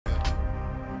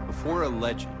Before a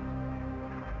legend,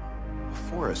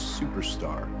 before a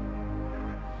superstar,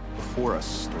 before a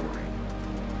story.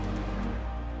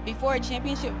 Before a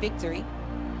championship victory,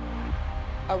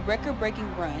 a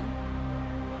record-breaking run,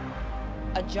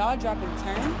 a jaw-dropping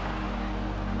turn,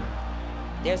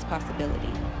 there's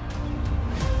possibility.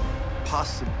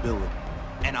 Possibility,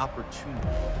 an opportunity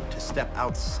to step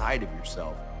outside of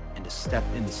yourself and to step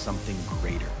into something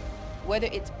greater. Whether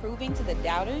it's proving to the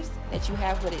doubters that you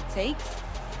have what it takes,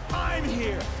 I'm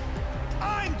here!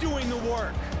 I'm doing the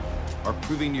work! Or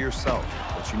proving to yourself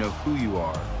that you know who you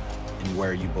are and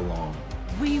where you belong.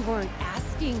 We weren't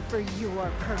asking for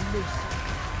your permission.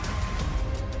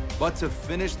 But to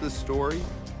finish the story,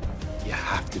 you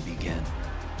have to begin.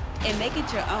 and make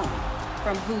it your own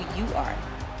from who you are.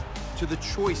 To the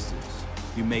choices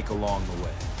you make along the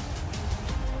way.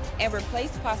 And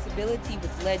replace possibility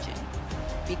with legend.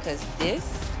 Because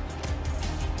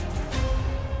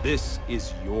this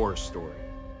is your story.